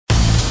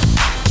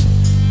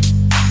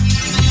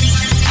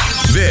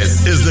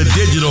This is the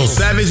Digital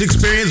Savage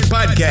Experience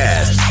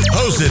Podcast,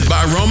 hosted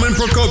by Roman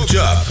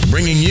Prokopchuk,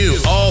 bringing you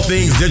all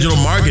things digital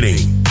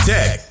marketing,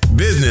 tech,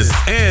 business,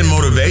 and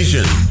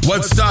motivation.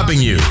 What's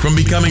stopping you from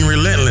becoming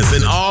relentless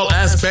in all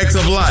aspects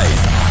of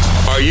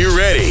life? Are you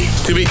ready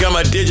to become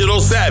a digital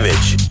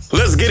savage?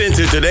 Let's get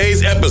into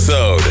today's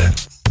episode.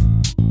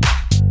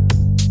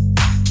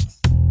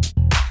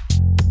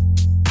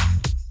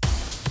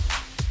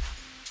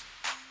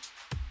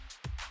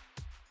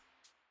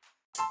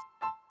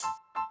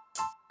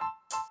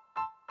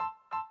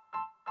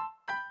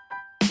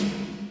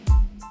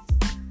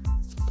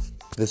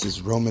 This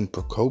is Roman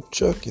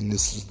Prokopchuk, and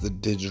this is the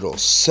Digital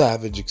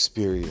Savage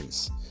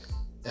Experience,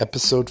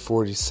 episode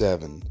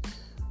 47,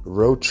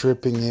 road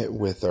tripping it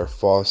with our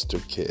foster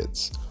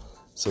kids.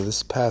 So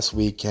this past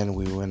weekend,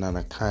 we went on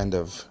a kind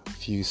of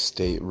few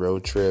state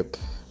road trip.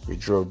 We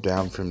drove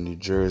down from New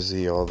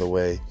Jersey all the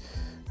way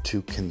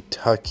to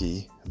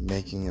Kentucky,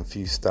 making a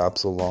few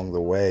stops along the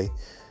way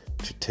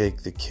to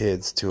take the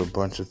kids to a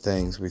bunch of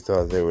things we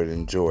thought they would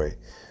enjoy.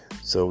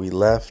 So we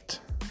left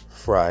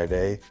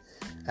Friday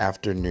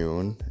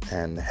afternoon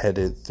and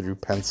headed through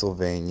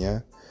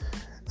Pennsylvania,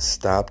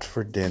 stopped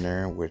for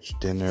dinner, which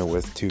dinner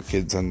with two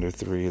kids under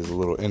 3 is a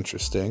little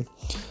interesting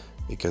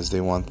because they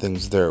want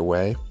things their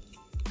way.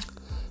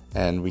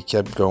 And we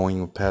kept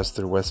going past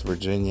through West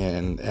Virginia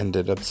and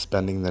ended up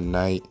spending the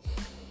night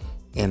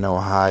in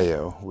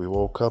Ohio. We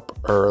woke up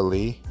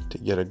early to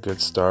get a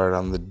good start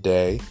on the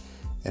day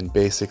and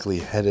basically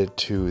headed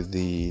to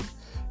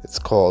it's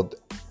called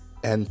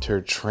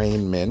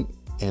Entertainment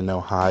in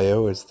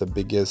Ohio. It's the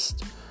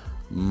biggest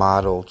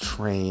model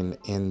train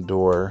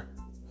indoor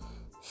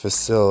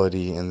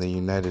facility in the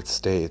United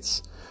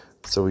States.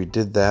 So we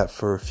did that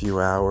for a few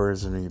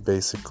hours, and we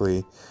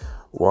basically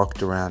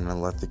walked around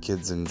and let the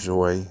kids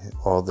enjoy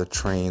all the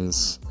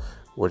trains,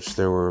 which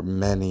there were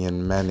many,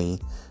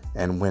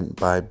 and went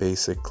by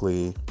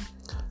basically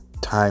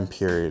time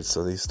periods.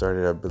 So they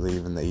started, I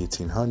believe, in the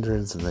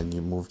 1800s, and then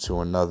you moved to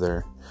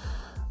another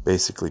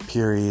basically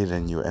period,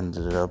 and you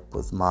ended up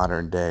with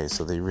modern day.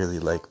 So they really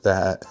liked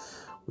that.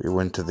 We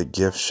went to the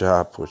gift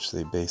shop, which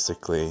they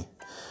basically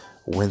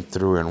went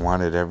through and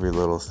wanted every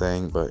little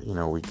thing, but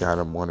we got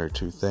them 1 or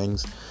 2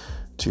 things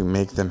to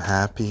make them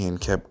happy and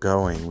kept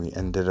going. We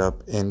ended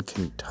up in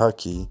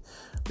Kentucky,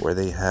 where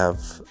they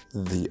have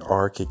the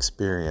Ark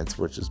Experience,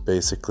 which is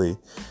basically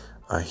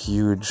a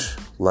huge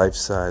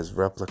life-size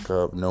replica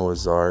of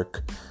Noah's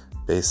Ark,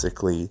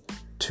 basically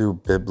 2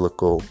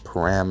 biblical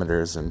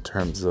parameters in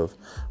terms of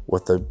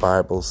what the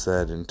Bible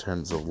said in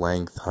terms of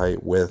length,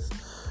 height,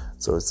 width.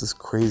 So it's this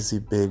crazy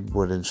big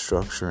wooden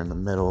structure in the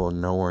middle of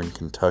nowhere in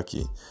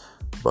Kentucky.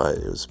 But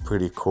it was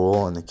pretty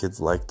cool, and the kids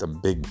liked a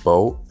big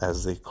boat,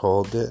 as they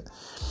called it.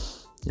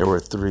 There were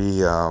 3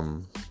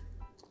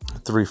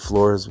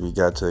 floors we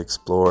got to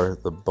explore.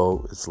 The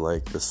boat is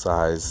like the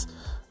size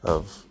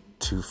of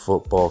 2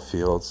 football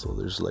fields, so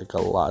there's like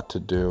a lot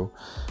to do.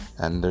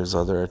 And there's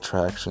other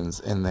attractions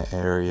in the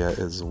area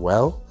as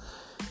well.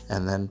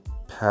 And then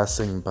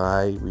passing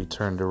by, we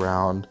turned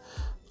around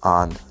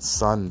on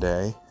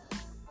Sunday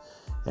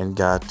and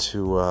got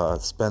to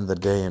spend the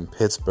day in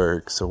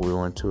Pittsburgh. So we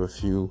went to a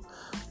few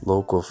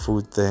local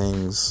food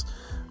things.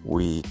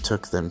 We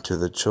took them to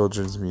the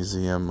Children's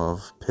Museum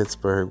of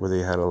Pittsburgh, where they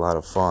had a lot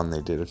of fun. They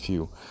did a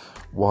few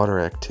water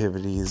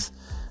activities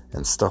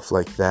and stuff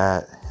like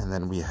that. And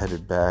then we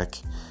headed back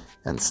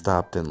and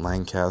stopped in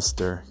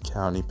Lancaster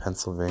County,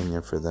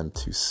 Pennsylvania, for them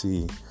to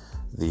see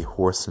the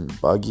horse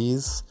and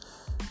buggies,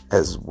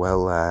 as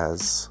well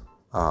as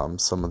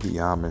some of the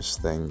Amish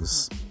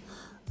things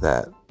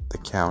that the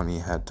county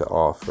had to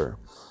offer.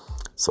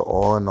 So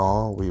all in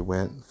all, we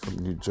went from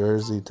New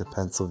Jersey to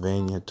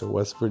Pennsylvania to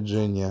West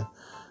Virginia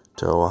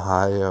to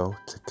Ohio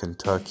to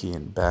Kentucky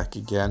and back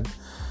again.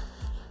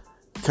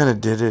 Kind of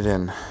did it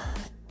in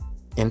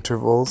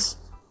intervals,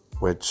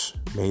 which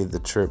made the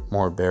trip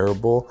more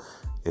bearable.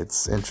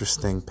 It's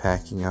interesting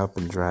packing up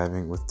and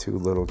driving with 2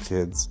 little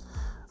kids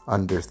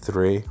under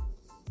 3,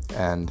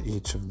 and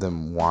each of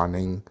them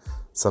wanting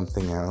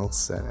something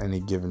else at any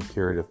given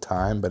period of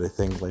time. But I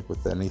think, like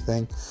with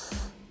anything,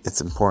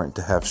 it's important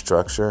to have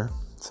structure.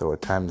 So a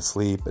time to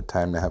sleep, a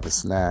time to have a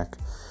snack,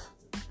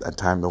 a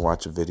time to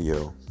watch a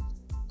video,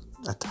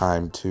 a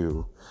time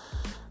to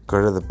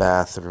go to the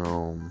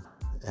bathroom,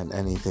 and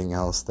anything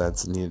else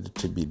that's needed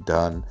to be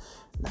done,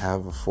 and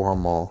have a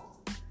formal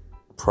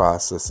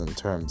process in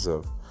terms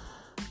of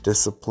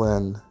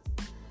discipline.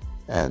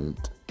 And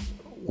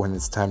when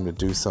it's time to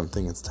do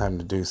something, it's time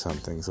to do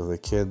something. So the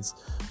kids,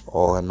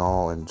 all in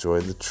all,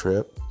 enjoyed the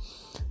trip,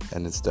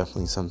 and it's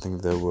definitely something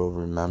they will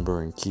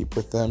remember and keep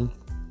with them.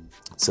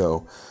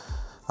 So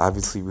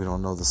obviously we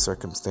don't know the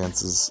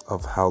circumstances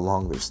of how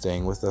long they're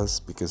staying with us,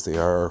 because they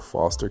are our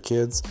foster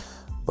kids,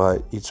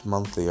 but each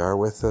month they are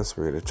with us.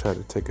 We're going to try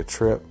to take a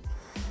trip,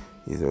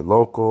 either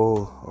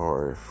local,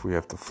 or if we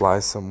have to fly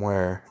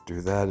somewhere,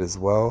 do that as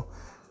well,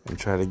 and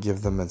try to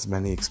give them as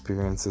many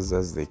experiences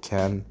as they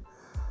can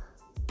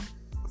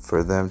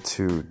for them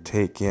to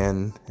take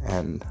in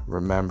and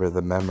remember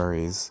the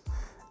memories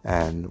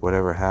And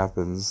whatever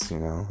happens,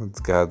 it's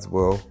God's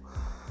will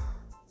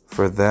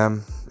for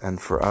them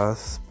and for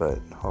us, but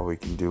all we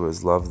can do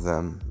is love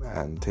them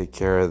and take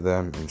care of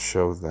them and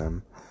show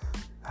them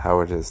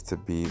how it is to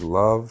be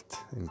loved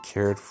and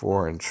cared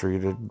for and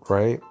treated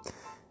right,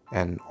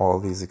 and all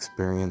these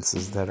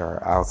experiences that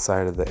are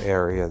outside of the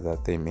area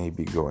that they may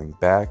be going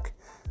back,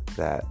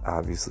 that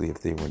obviously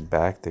if they went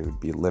back they would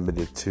be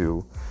limited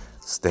to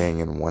staying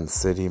in one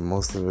city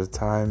most of the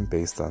time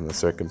based on the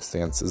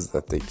circumstances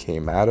that they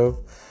came out of.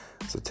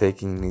 So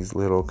taking these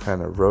little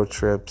kind of road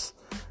trips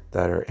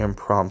that are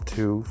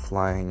impromptu,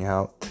 flying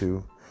out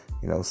to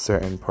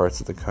certain parts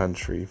of the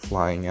country,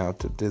 flying out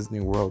to Disney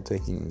World,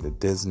 taking them to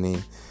Disney,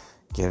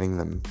 getting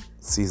them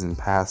season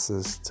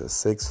passes to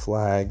Six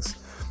Flags,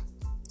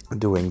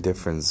 doing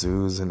different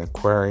zoos and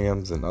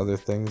aquariums and other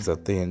things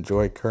that they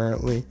enjoy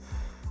currently,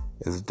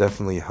 is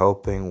definitely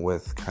helping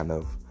with kind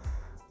of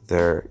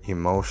their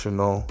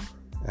emotional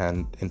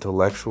and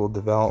intellectual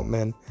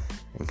development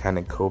and kind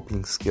of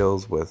coping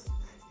skills with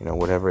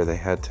whatever they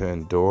had to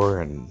endure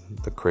and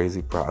the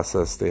crazy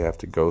process they have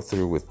to go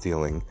through with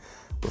dealing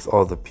with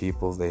all the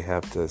people they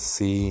have to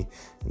see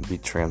and be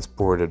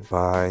transported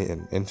by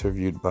and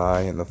interviewed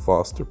by in the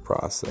foster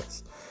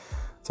process.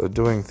 So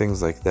doing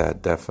things like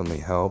that definitely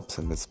helps,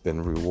 and it's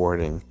been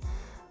rewarding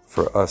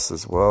for us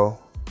as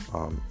well,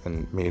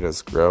 and made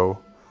us grow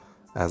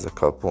as a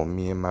couple,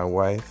 me and my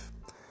wife.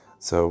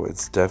 So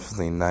it's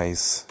definitely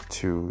nice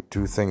to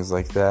do things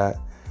like that,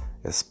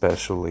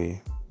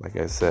 especially, like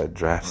I said,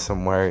 drive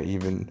somewhere,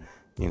 even,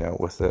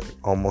 with an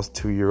almost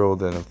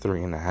 2-year-old and a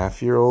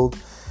 3.5-year-old.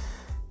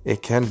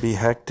 It can be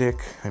hectic.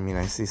 I mean,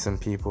 I see some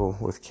people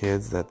with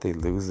kids that they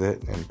lose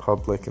it in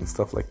public and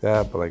stuff like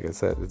that. But like I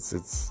said,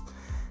 it's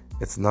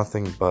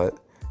nothing but,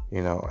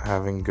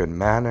 having good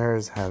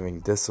manners, having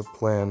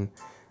discipline,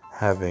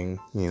 having,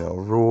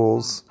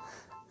 rules,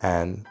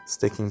 and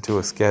sticking to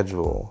a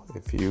schedule.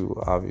 If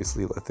you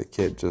obviously let the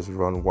kid just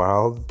run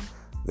wild,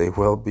 they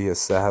will be a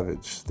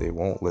savage. They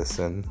won't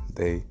listen.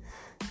 They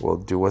will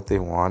do what they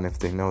want if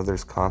they know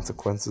there's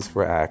consequences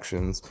for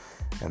actions,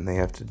 and they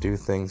have to do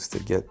things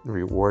to get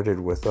rewarded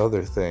with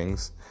other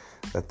things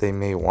that they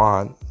may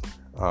want.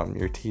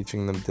 You're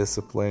teaching them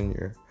discipline.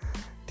 You're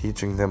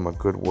teaching them a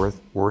good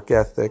work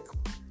ethic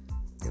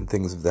and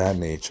things of that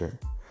nature.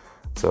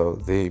 So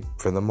they,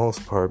 for the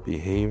most part,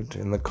 behaved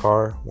in the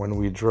car when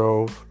we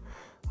drove.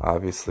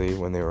 Obviously,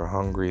 when they were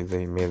hungry,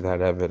 they made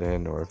that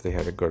evident, or if they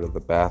had to go to the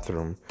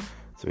bathroom.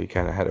 So we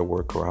kind of had to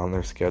work around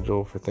their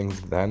schedule for things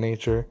of that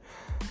nature.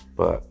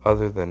 But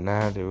other than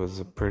that, it was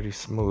a pretty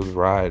smooth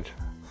ride.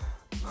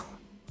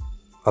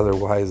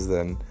 Otherwise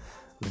than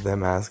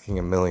them asking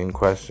a million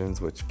questions,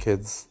 which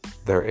kids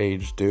their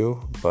age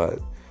do. But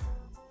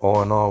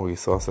all in all, we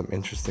saw some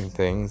interesting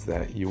things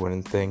that you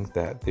wouldn't think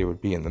that they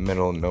would be in the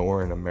middle of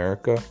nowhere in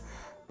America.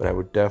 But I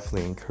would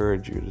definitely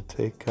encourage you to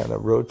take kind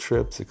of road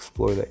trips,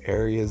 explore the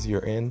areas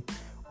you're in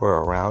or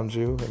around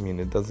you. I mean,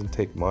 it doesn't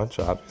take much,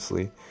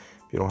 obviously.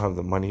 If you don't have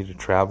the money to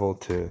travel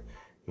to,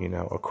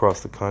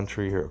 across the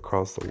country or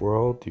across the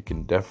world, you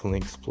can definitely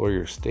explore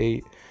your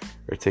state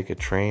or take a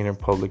train or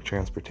public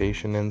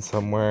transportation in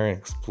somewhere and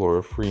explore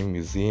a free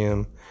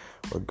museum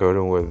or go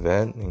to an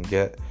event and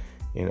get,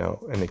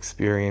 an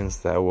experience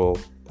that will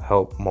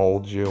help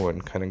mold you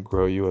and kind of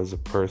grow you as a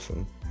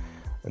person.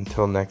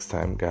 Until next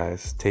time,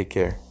 guys, take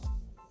care.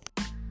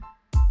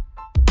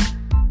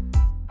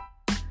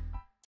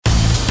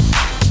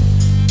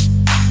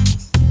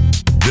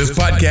 This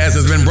podcast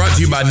has been brought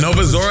to you by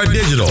Nova Zora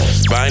Digital.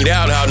 Find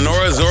out how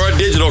Nova Zora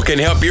Digital can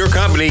help your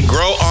company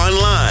grow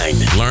online.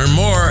 Learn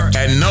more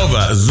at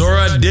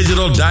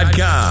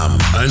novazoradigital.com.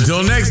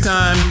 Until next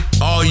time,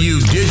 all you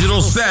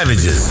digital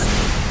savages.